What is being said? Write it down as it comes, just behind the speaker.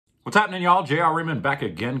What's happening, y'all? JR Raymond back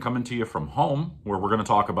again, coming to you from home, where we're going to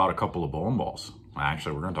talk about a couple of bowling balls.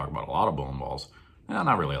 Actually, we're going to talk about a lot of bowling balls.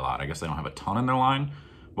 Not really a lot. I guess they don't have a ton in their line.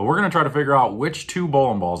 But we're going to try to figure out which two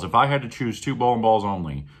bowling balls, if I had to choose two bowling balls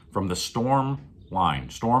only from the Storm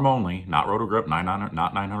line, Storm only, not Roto Grip, 900,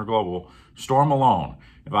 not 900 Global, Storm alone.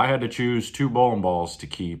 If I had to choose two bowling balls to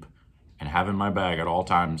keep and have in my bag at all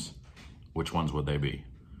times, which ones would they be?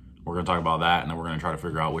 We're going to talk about that, and then we're going to try to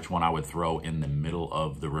figure out which one I would throw in the middle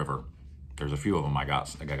of the river. There's a few of them I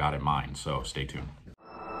got in mind, so stay tuned.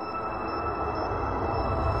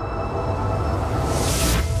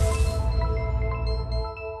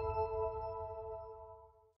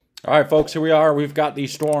 All right, folks, here we are. We've got the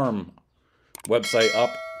Storm website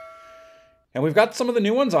up, and we've got some of the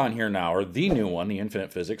new ones on here now, or the new one, the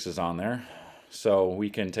Infinite Physics, is on there. So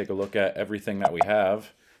we can take a look at everything that we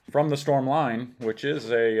have from the Storm line, which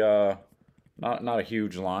is a not a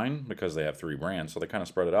huge line because they have 3 brands, so they kind of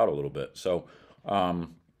spread it out a little bit. So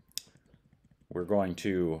we're going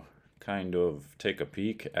to kind of take a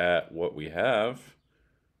peek at what we have,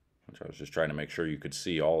 which I was just trying to make sure you could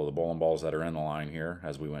see all of the bowling balls that are in the line here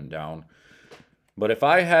as we went down. But if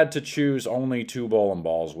I had to choose only 2 bowling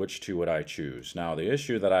balls, which 2 would I choose? Now, the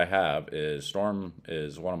issue that I have is Storm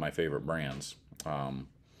is one of my favorite brands.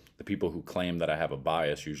 The people who claim that I have a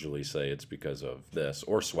bias usually say it's because of this,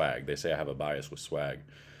 or Swag. They say I have a bias with Swag.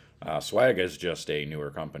 Swag is just a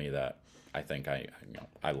newer company that I think I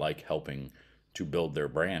like helping to build their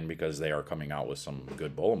brand because they are coming out with some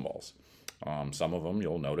good bowling balls. Some of them,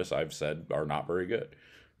 you'll notice I've said, are not very good.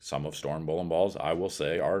 Some of Storm bowling balls, I will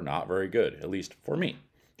say, are not very good, at least for me.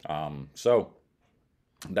 So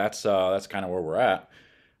that's kind of where we're at.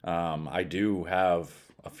 I do have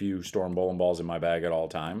a few Storm bowling balls in my bag at all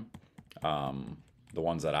time. The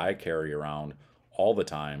ones that I carry around all the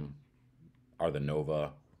time are the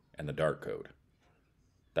Nova and the Dark Code.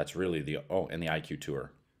 That's really and the IQ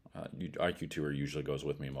Tour. IQ Tour usually goes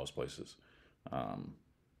with me in most places.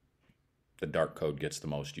 The Dark Code gets the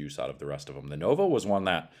most use out of the rest of them. The Nova was one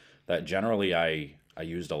that generally I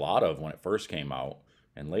used a lot of when it first came out,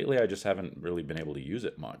 and lately I just haven't really been able to use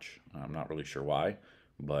it much. I'm not really sure why,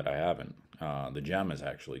 but I haven't. The Gem has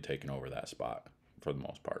actually taken over that spot for the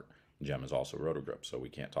most part. Gem is also Roto Grip, so we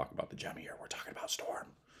can't talk about the Gem here. We're talking about Storm.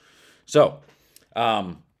 So,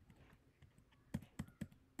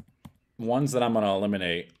 ones that I'm going to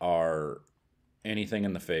eliminate are anything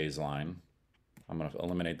in the phase line. I'm going to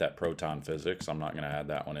eliminate that Proton Physics. I'm not going to add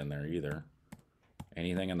that one in there either.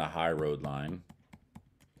 Anything in the high road line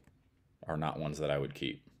are not ones that I would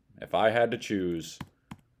keep. If I had to choose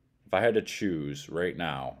right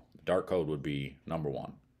now, Dark Code would be number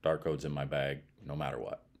 1. Dark Code's in my bag no matter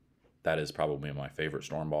what. That is probably my favorite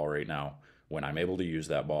Storm ball right now. When I'm able to use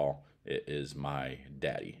that ball, it is my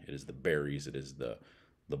daddy. It is the berries. It is the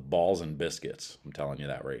balls and biscuits. I'm telling you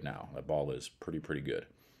that right now. That ball is pretty good.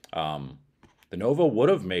 The Nova would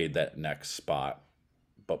have made that next spot,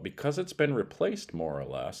 but because it's been replaced more or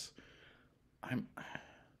less, I'm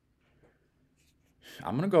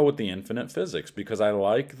going to go with the Infinite Physics because I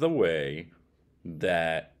like the way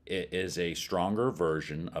that it is a stronger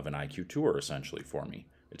version of an IQ Tour essentially for me.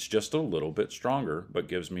 It's just a little bit stronger, but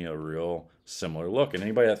gives me a real similar look. And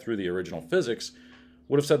anybody that threw the original Physics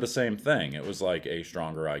would have said the same thing. It was like a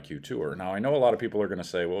stronger IQ Tour. Now, I know a lot of people are going to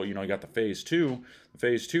say, well, you got the Phase 2. The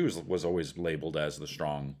Phase 2 was always labeled as the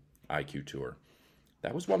strong IQ Tour.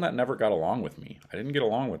 That was one that never got along with me. I didn't get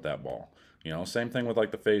along with that ball. Same thing with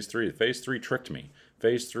like the Phase 3. The Phase 3 tricked me.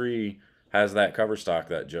 Phase 3 has that cover stock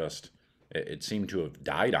that just, it seemed to have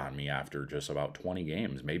died on me after just about 20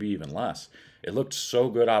 games, maybe even less. It looked so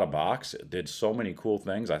good out of box. It did so many cool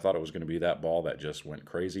things. I thought it was going to be that ball that just went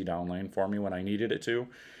crazy down lane for me when I needed it to.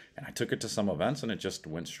 And I took it to some events and it just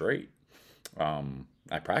went straight.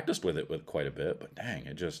 I practiced with it quite a bit, but dang,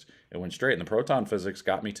 it went straight. And the Proton Physics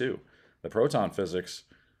got me too. The Proton Physics,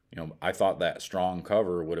 I thought that strong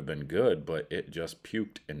cover would have been good, but it just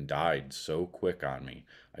puked and died so quick on me.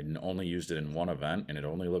 I only used it in one event, and it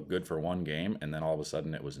only looked good for one game, and then all of a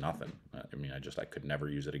sudden it was nothing. I could never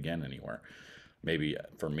use it again anywhere. Maybe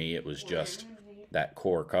for me it was just that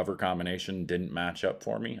core cover combination didn't match up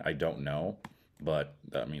for me. I don't know, but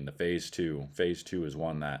the Phase 2 is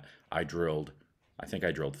one that I drilled. I think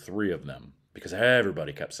I drilled 3 of them because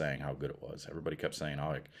everybody kept saying how good it was. Everybody kept saying,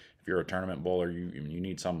 oh, if you're a tournament bowler, you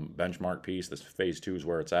need some benchmark piece. This Phase 2 is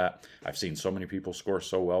where it's at. I've seen so many people score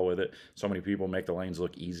so well with it. So many people make the lanes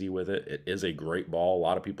look easy with it. It is a great ball. A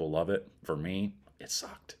lot of people love it. For me, it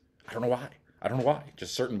sucked. I don't know why.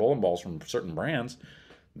 Just certain bowling balls from certain brands,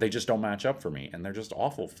 they just don't match up for me, and they're just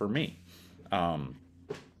awful for me.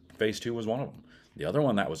 Phase 2 was one of them. The other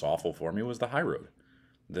one that was awful for me was the high road.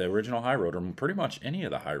 the original high road, or pretty much any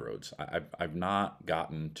of the high roads, I've not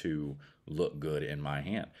gotten to look good in my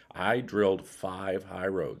hand. I drilled 5 high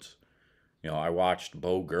roads. I watched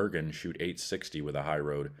Bo Gergen shoot 860 with a high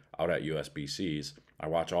road out at USBCs. I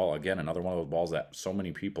watch again, another one of those balls that so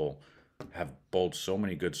many people have bowled so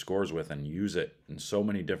many good scores with and use it in so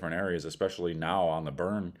many different areas, especially now on the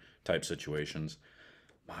burn type situations.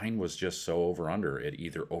 Mine was just so over under. It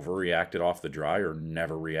either overreacted off the dry or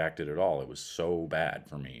never reacted at all. It was so bad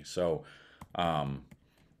for me. So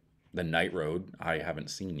the night road I haven't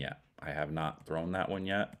seen yet. I have not thrown that one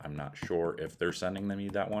yet. I'm not sure if they're sending me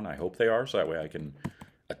that one. I hope they are, so that way I can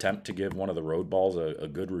attempt to give one of the road balls a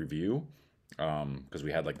good review. Because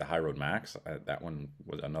we had like the High Road Max. That one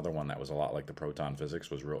was another one that was a lot like the Proton Physics,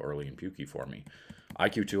 was real early and pukey for me.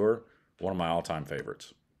 IQ Tour, one of my all-time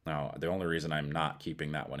favorites. Now, the only reason I'm not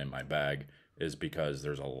keeping that one in my bag is because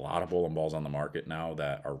there's a lot of bowling balls on the market now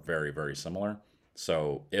that are very, very similar.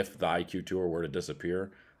 So if the IQ Tour were to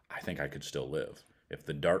disappear, I think I could still live. If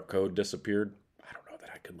the dark code disappeared, I don't know that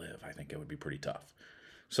I could live. I think it would be pretty tough.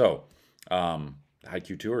 So,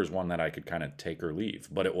 IQ Tour is one that I could kind of take or leave,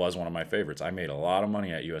 but it was one of my favorites. I made a lot of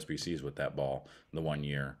money at USBCs with that ball the one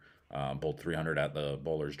year. Bowled 300 at the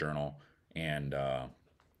Bowler's Journal and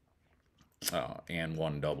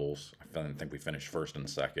won doubles. I think we finished first and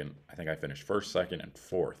second. I think I finished first, second, and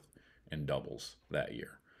fourth in doubles that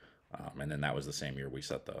year. And then that was the same year we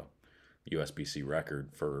set the USBC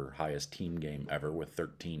record for highest team game ever with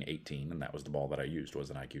 13-18, and that was the ball that I used,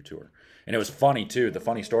 was an IQ Tour. And it was funny too. The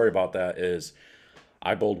funny story about that is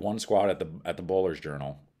I bowled one squad at the Bowler's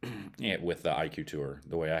Journal with the IQ Tour,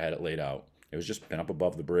 the way I had it laid out. It was just been up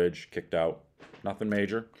above the bridge, kicked out, nothing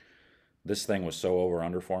major. This thing was so over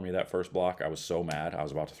under for me that first block. I was so mad, I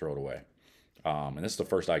was about to throw it away. And this is the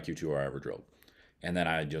first IQ Tour I ever drilled. And then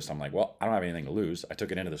I'm like, well, I don't have anything to lose. I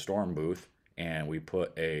took it into the storm booth and we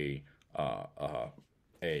put a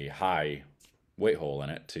high weight hole in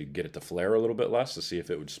it to get it to flare a little bit less to see if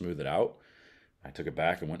it would smooth it out. I took it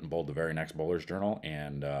back and went and bowled the very next Bowler's Journal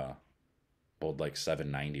and bowled like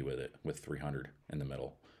 790 with it with 300 in the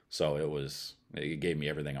middle. So it gave me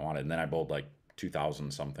everything I wanted. And then I bowled like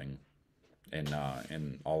 2,000 something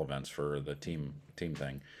in all events for the team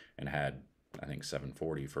thing, and had I think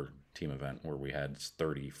 740 for team event where we had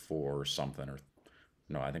 34 something, or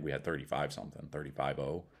no, I think we had 35 something,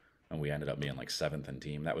 35-0. And we ended up being like 7th in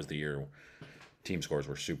team. That was the year team scores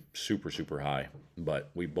were super high.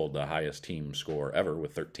 But we bowled the highest team score ever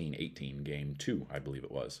with 13-18 game 2, I believe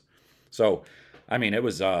it was. So, I mean, it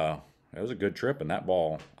was a good trip. And that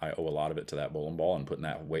ball, I owe a lot of it to that bowling ball. And putting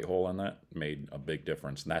that weight hole in that made a big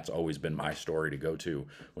difference. And that's always been my story to go to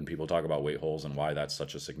when people talk about weight holes and why that's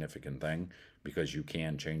such a significant thing. Because you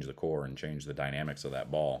can change the core and change the dynamics of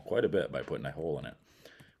that ball quite a bit by putting a hole in it,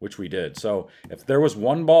 which we did. So if there was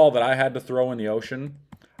one ball that I had to throw in the ocean,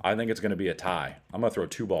 I think it's going to be a tie. I'm going to throw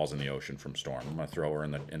 2 balls in the ocean from Storm. I'm going to throw her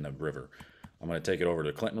in the river. I'm going to take it over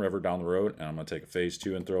to Clinton River down the road, and I'm going to take a phase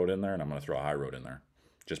 2 and throw it in there, and I'm going to throw a high road in there.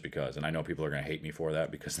 Just because. And I know people are going to hate me for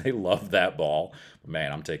that because they love that ball. But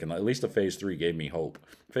man, I'm taking, at least a phase 3 gave me hope.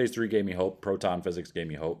 Phase 3 gave me hope. Proton Physics gave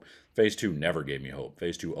me hope. Phase 2 never gave me hope.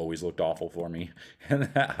 Phase 2 always looked awful for me. And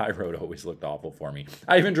that high road always looked awful for me.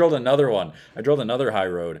 I even drilled another one. I drilled another high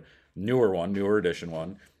road, newer edition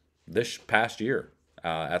one, this past year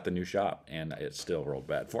at the new shop. And it still rolled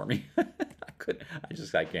bad for me. I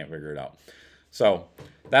can't figure it out. So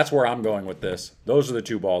that's where I'm going with this. Those are the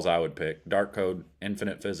 2 balls I would pick. Dark Code,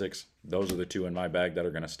 Infinite Physics. Those are the 2 in my bag that are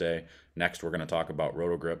going to stay. Next, we're going to talk about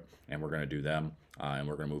Rotogrip, and we're going to do them. And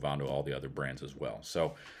we're going to move on to all the other brands as well.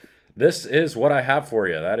 So this is what I have for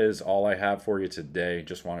you. That is all I have for you today.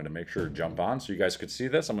 Just wanted to make sure to jump on so you guys could see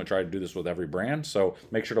this. I'm going to try to do this with every brand. So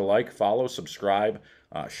make sure to like, follow, subscribe,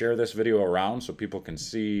 share this video around so people can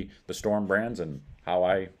see the Storm brands and how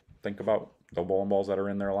I think about the bowling balls that are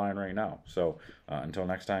in their line right now. So until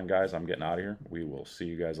next time, guys, I'm getting out of here. We will see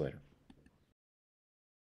you guys later.